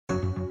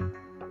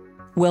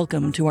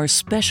Welcome to our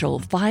special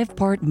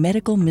 5-part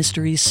medical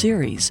mysteries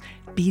series,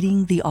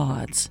 Beating the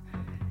Odds.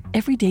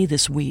 Every day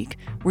this week,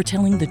 we're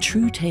telling the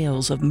true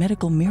tales of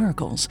medical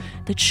miracles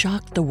that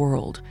shocked the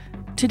world.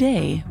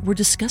 Today, we're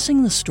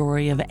discussing the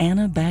story of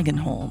Anna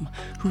Bågenholm,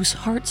 whose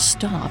heart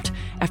stopped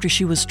after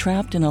she was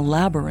trapped in a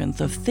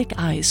labyrinth of thick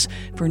ice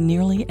for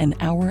nearly an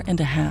hour and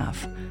a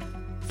half.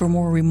 For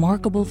more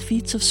remarkable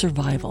feats of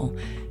survival,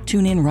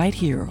 tune in right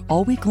here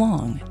all week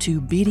long to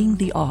Beating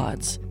the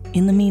Odds.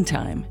 In the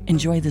meantime,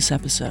 enjoy this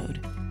episode.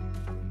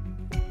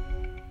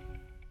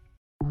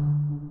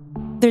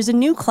 There's a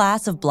new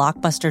class of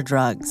blockbuster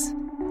drugs.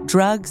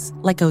 Drugs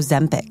like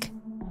Ozempic.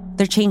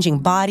 They're changing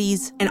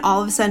bodies. And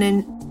all of a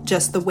sudden,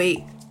 just the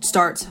weight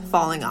starts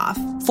falling off.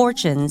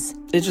 Fortunes.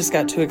 It just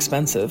got too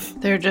expensive.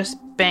 They're just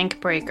bank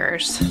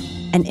breakers.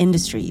 And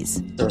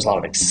industries. There was a lot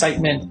of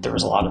excitement. There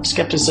was a lot of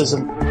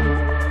skepticism.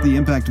 The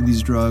impact of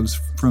these drugs,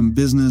 from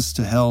business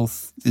to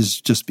health,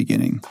 is just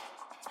beginning.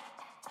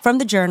 From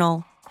the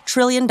Journal, $1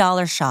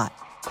 Trillion Shot.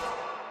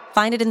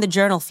 Find it in the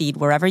Journal feed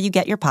wherever you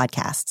get your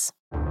podcasts.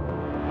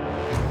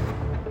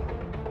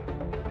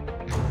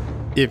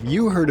 If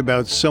you heard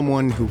about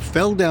someone who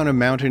fell down a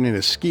mountain in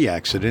a ski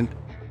accident,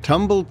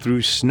 tumbled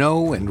through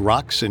snow and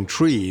rocks and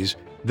trees,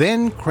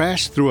 then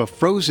crashed through a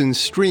frozen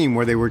stream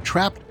where they were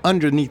trapped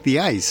underneath the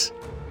ice,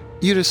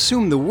 you'd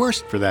assume the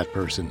worst for that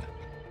person.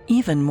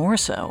 Even more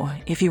so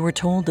if you were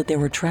told that they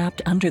were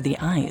trapped under the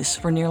ice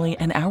for nearly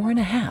an hour and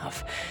a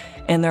half,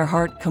 and their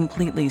heart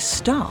completely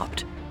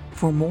stopped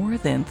for more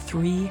than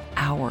 3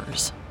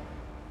 hours.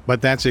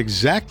 But that's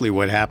exactly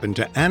what happened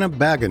to Anna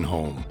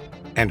Bågenholm,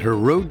 and her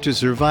road to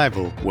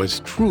survival was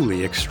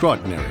truly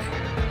extraordinary.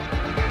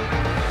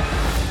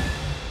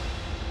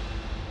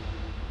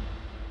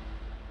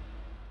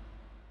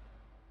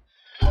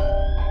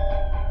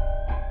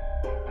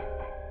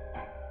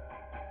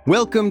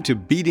 Welcome to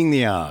Beating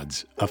the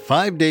Odds, a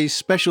 5-day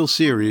special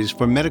series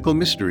for medical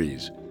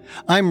mysteries.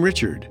 I'm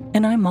Richard.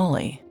 And I'm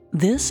Molly.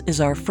 This is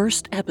our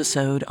first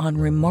episode on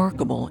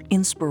remarkable,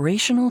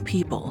 inspirational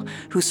people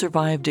who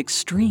survived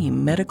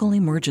extreme medical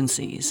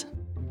emergencies.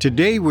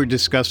 Today we're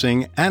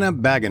discussing Anna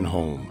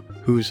Bågenholm,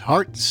 whose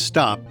heart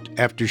stopped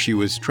after she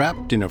was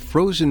trapped in a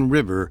frozen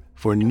river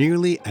for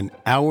nearly an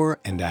hour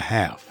and a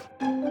half.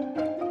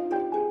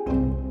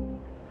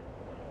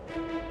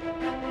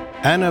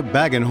 Anna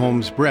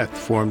Bågenholm's breath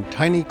formed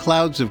tiny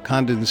clouds of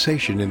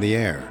condensation in the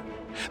air.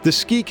 The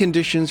ski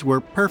conditions were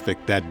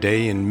perfect that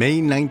day in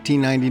May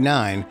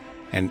 1999,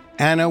 and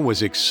Anna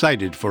was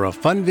excited for a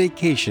fun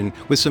vacation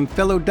with some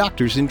fellow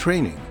doctors in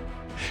training.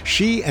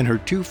 She and her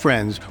 2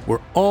 friends were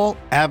all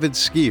avid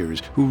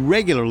skiers who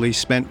regularly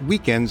spent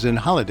weekends and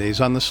holidays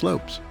on the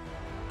slopes.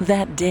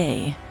 That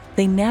day,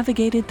 they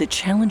navigated the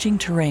challenging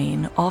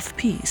terrain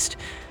off-piste,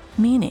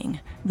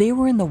 meaning they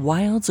were in the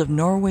wilds of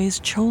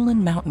Norway's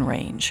Cholan mountain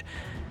range.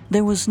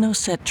 There was no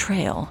set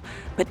trail,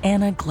 but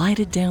Anna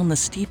glided down the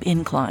steep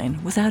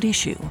incline without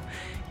issue.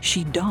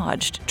 She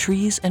dodged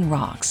trees and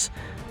rocks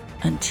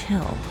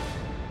until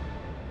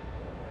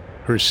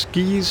her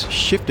skis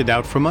shifted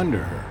out from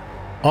under her.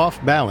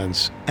 Off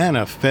balance,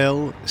 Anna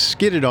fell,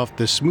 skidded off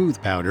the smooth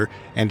powder,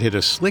 and hit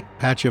a slick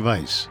patch of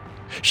ice.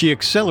 She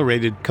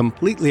accelerated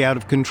completely out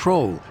of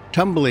control,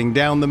 tumbling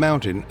down the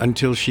mountain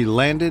until she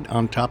landed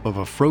on top of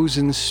a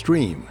frozen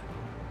stream.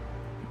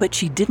 But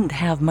she didn't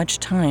have much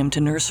time to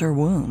nurse her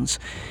wounds.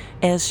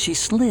 As she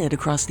slid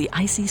across the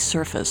icy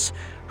surface,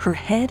 her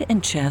head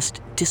and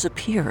chest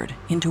disappeared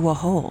into a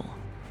hole.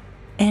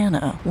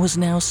 Anna was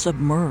now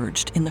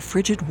submerged in the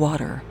frigid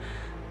water.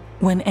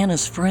 When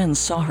Anna's friends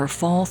saw her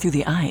fall through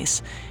the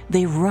ice,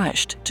 they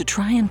rushed to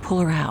try and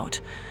pull her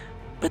out,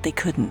 but they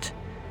couldn't.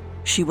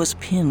 She was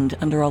pinned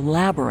under a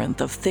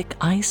labyrinth of thick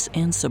ice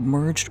and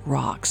submerged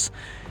rocks.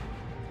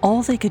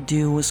 All they could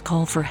do was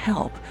call for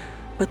help,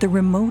 but the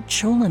remote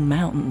Cholan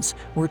Mountains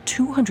were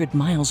 200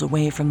 miles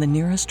away from the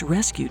nearest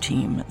rescue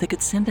team that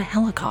could send a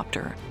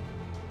helicopter.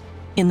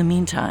 In the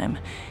meantime,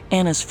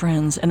 Anna's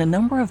friends and a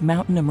number of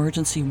mountain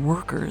emergency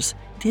workers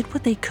did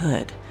what they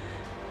could.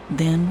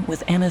 Then,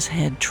 with Anna's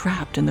head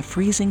trapped in the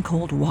freezing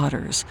cold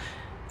waters,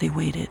 they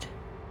waited.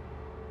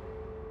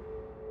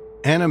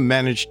 Anna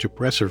managed to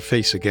press her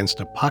face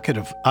against a pocket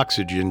of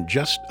oxygen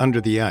just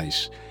under the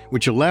ice,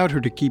 which allowed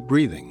her to keep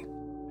breathing.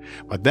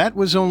 But that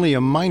was only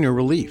a minor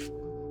relief.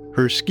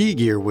 Her ski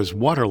gear was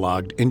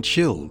waterlogged and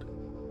chilled.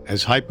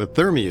 As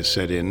hypothermia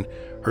set in,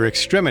 her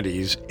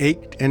extremities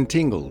ached and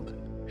tingled.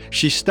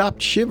 She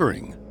stopped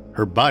shivering.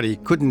 Her body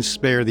couldn't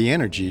spare the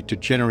energy to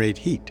generate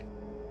heat.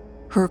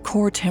 Her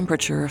core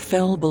temperature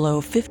fell below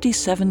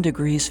 57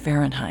 degrees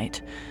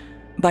Fahrenheit.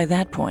 By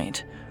that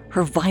point,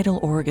 her vital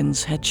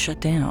organs had shut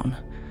down.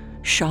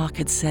 Shock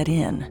had set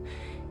in.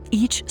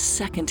 Each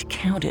second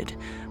counted,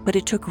 but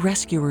it took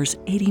rescuers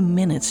 80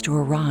 minutes to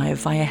arrive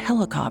via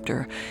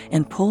helicopter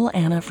and pull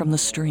Anna from the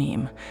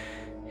stream.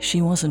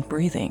 She wasn't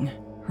breathing.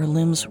 Her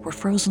limbs were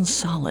frozen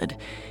solid,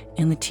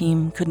 and the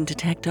team couldn't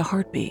detect a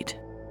heartbeat.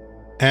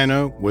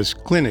 Anna was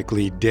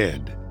clinically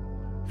dead.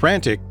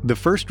 Frantic, the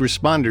first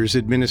responders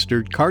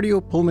administered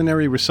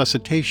cardiopulmonary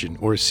resuscitation,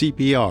 or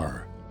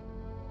CPR.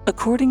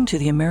 According to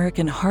the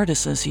American Heart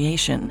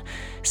Association,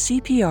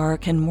 CPR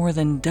can more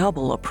than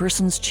double a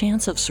person's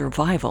chance of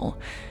survival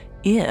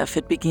if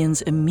it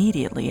begins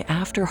immediately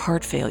after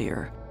heart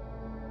failure.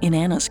 In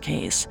Anna's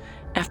case,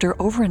 after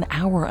over an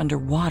hour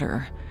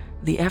underwater,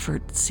 the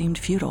effort seemed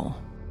futile.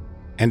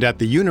 And at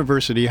the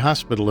University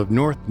Hospital of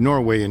North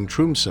Norway in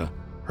Tromsø,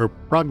 her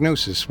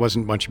prognosis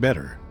wasn't much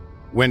better.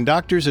 When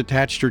doctors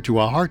attached her to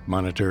a heart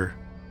monitor,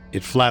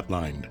 it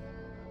flatlined.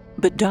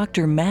 But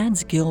Dr.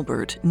 Mads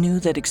Gilbert knew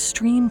that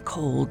extreme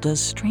cold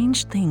does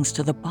strange things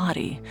to the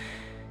body.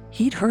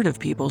 He'd heard of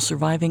people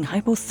surviving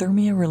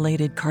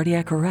hypothermia-related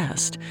cardiac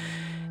arrest.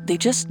 They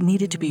just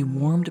needed to be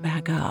warmed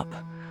back up.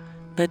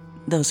 But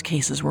those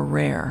cases were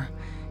rare.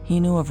 He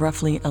knew of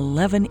roughly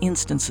 11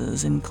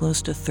 instances in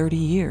close to 30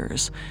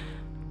 years.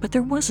 But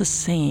there was a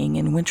saying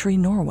in wintry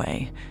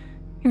Norway,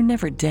 "You're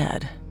never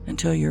dead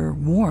until you're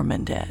warm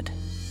and dead."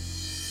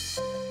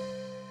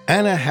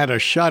 Anna had a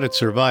shot at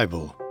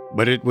survival,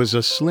 but it was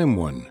a slim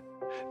one.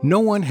 No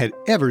one had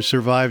ever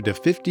survived a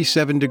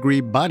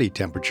 57-degree body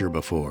temperature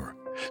before,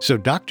 so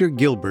Dr.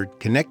 Gilbert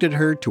connected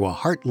her to a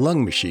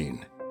heart-lung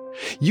machine.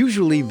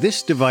 Usually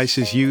this device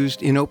is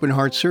used in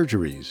open-heart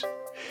surgeries.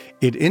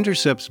 It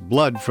intercepts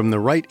blood from the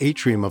right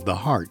atrium of the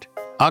heart,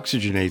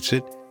 oxygenates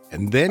it,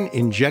 and then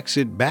injects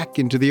it back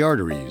into the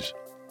arteries.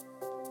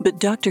 But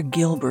Dr.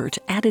 Gilbert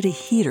added a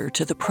heater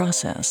to the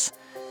process.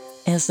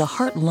 As the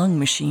heart-lung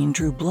machine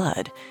drew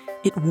blood,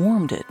 it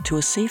warmed it to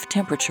a safe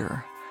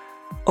temperature.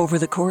 Over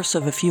the course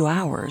of a few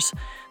hours,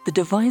 the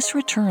device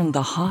returned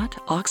the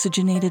hot,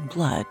 oxygenated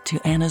blood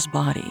to Anna's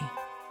body.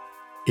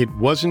 It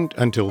wasn't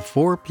until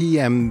 4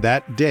 p.m.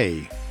 that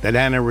day that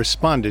Anna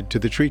responded to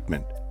the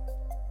treatment.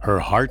 Her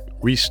heart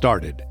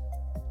restarted.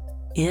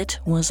 It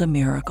was a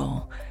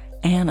miracle.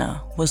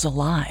 Anna was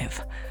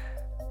alive.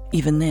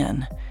 Even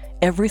then,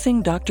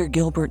 everything Dr.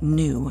 Gilbert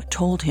knew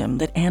told him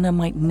that Anna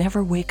might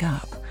never wake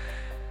up.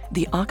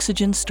 The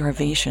oxygen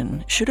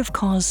starvation should have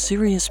caused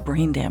serious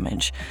brain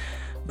damage,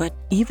 but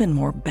even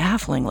more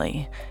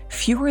bafflingly,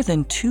 fewer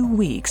than 2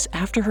 weeks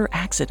after her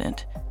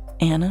accident,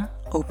 Anna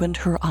opened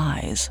her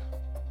eyes.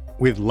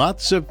 With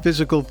lots of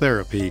physical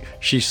therapy,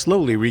 she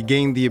slowly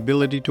regained the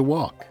ability to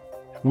walk.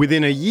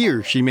 Within a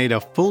year, she made a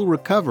full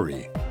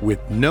recovery with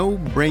no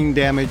brain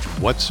damage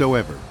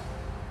whatsoever.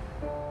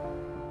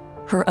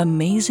 Her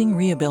amazing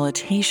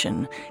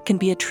rehabilitation can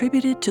be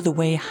attributed to the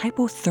way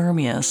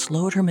hypothermia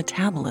slowed her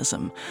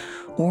metabolism,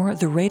 or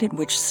the rate at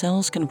which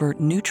cells convert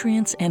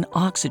nutrients and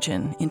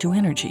oxygen into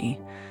energy.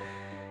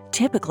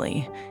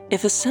 Typically,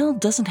 if a cell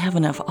doesn't have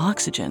enough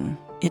oxygen,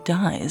 it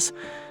dies.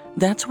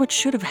 That's what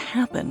should have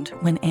happened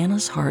when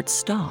Anna's heart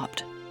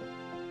stopped.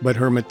 But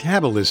her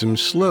metabolism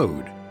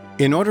slowed.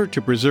 In order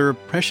to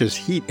preserve precious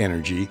heat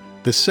energy,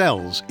 the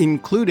cells,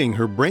 including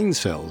her brain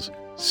cells,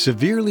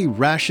 severely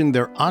rationed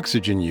their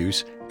oxygen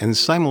use and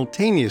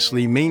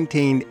simultaneously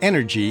maintained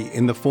energy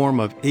in the form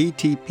of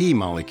ATP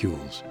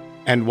molecules.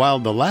 And while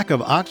the lack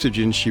of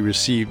oxygen she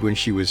received when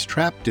she was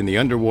trapped in the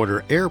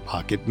underwater air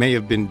pocket may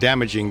have been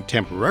damaging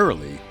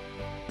temporarily,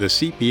 the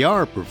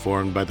CPR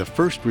performed by the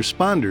first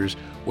responders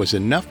was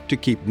enough to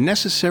keep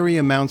necessary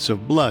amounts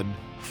of blood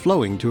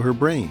flowing to her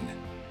brain.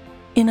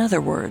 In other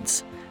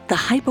words, the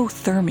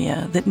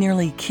hypothermia that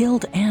nearly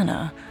killed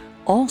Anna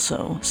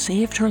also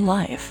saved her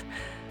life.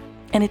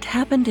 And it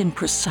happened in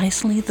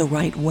precisely the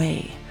right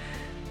way.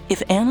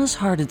 If Anna's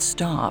heart had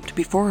stopped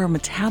before her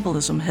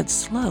metabolism had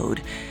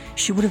slowed,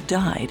 she would have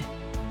died.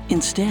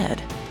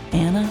 Instead,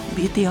 Anna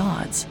beat the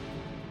odds.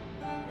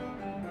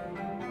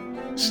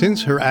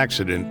 Since her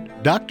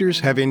accident, doctors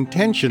have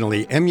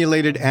intentionally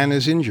emulated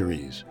Anna's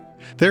injuries.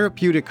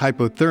 Therapeutic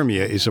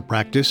hypothermia is a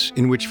practice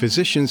in which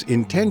physicians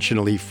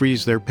intentionally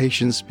freeze their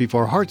patients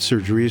before heart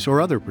surgeries or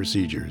other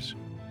procedures.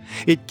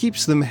 It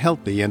keeps them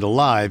healthy and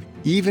alive,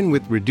 even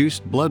with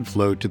reduced blood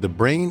flow to the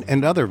brain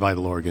and other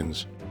vital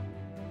organs.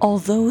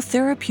 Although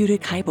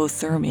therapeutic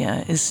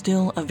hypothermia is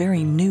still a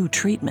very new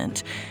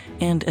treatment,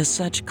 and as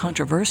such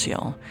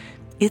controversial,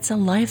 it's a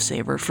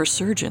lifesaver for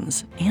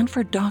surgeons and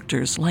for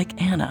doctors like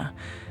Anna.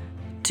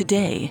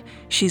 Today,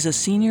 she's a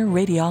senior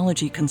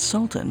radiology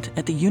consultant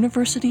at the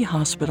University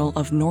Hospital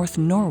of North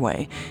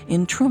Norway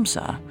in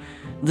Tromsø,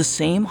 the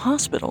same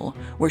hospital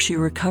where she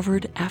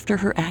recovered after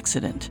her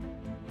accident.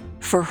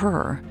 For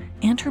her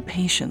and her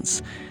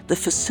patients, the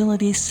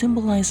facility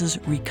symbolizes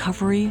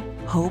recovery,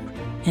 hope,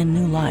 and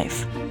new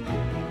life.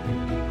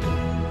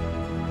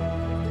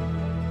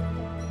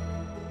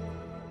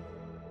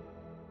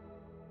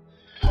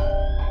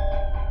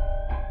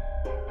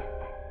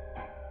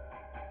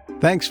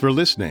 Thanks for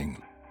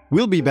listening.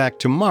 We'll be back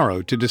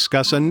tomorrow to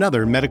discuss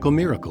another medical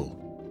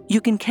miracle.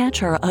 You can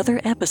catch our other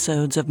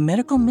episodes of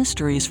Medical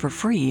Mysteries for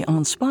free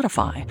on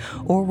Spotify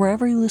or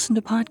wherever you listen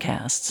to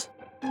podcasts.